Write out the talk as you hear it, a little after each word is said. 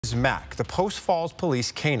Is Mac, the Post Falls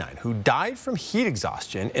police canine who died from heat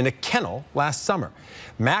exhaustion in a kennel last summer.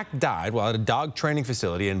 Mac died while at a dog training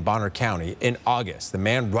facility in Bonner County in August. The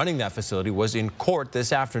man running that facility was in court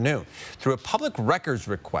this afternoon. Through a public records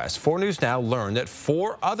request, 4 News Now learned that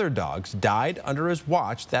 4 other dogs died under his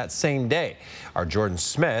watch that same day. Our Jordan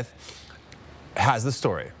Smith has the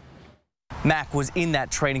story. Mac was in that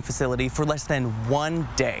training facility for less than 1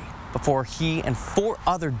 day before he and 4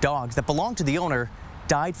 other dogs that belonged to the owner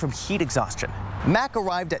died from heat exhaustion. Mac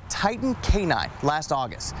arrived at Titan Canine last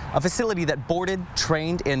August, a facility that boarded,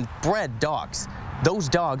 trained, and bred dogs. Those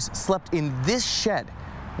dogs slept in this shed,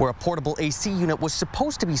 where a portable AC unit was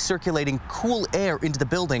supposed to be circulating cool air into the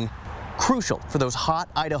building, crucial for those hot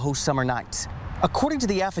Idaho summer nights. According to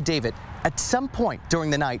the affidavit, at some point during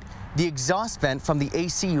the night, the exhaust vent from the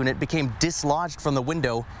AC unit became dislodged from the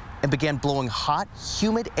window and began blowing hot,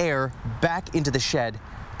 humid air back into the shed,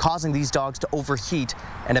 causing these dogs to overheat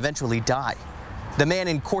and eventually die. The man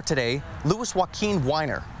in court today, Louis Joaquin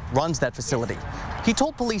Weiner, runs that facility. He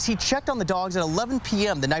told police he checked on the dogs at 11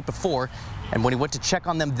 p.m. the night before, and when he went to check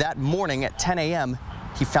on them that morning at 10 a.m.,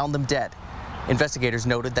 he found them dead. Investigators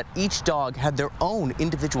noted that each dog had their own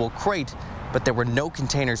individual crate, but there were no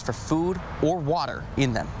containers for food or water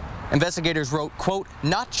in them. Investigators wrote, quote,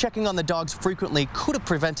 "Not checking on the dogs frequently could have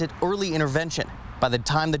prevented early intervention. By the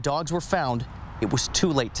time the dogs were found, it was too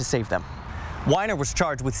late to save them." Weiner was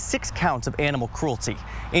charged with 6 counts of animal cruelty.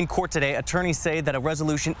 In court today, attorneys say that a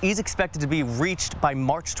resolution is expected to be reached by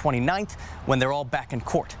March 29th when they're all back in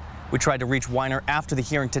court. We tried to reach Weiner after the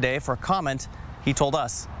hearing today for a comment. He told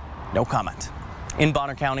us, no comment. In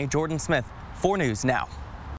Bonner County, Jordan Smith, 4 News Now.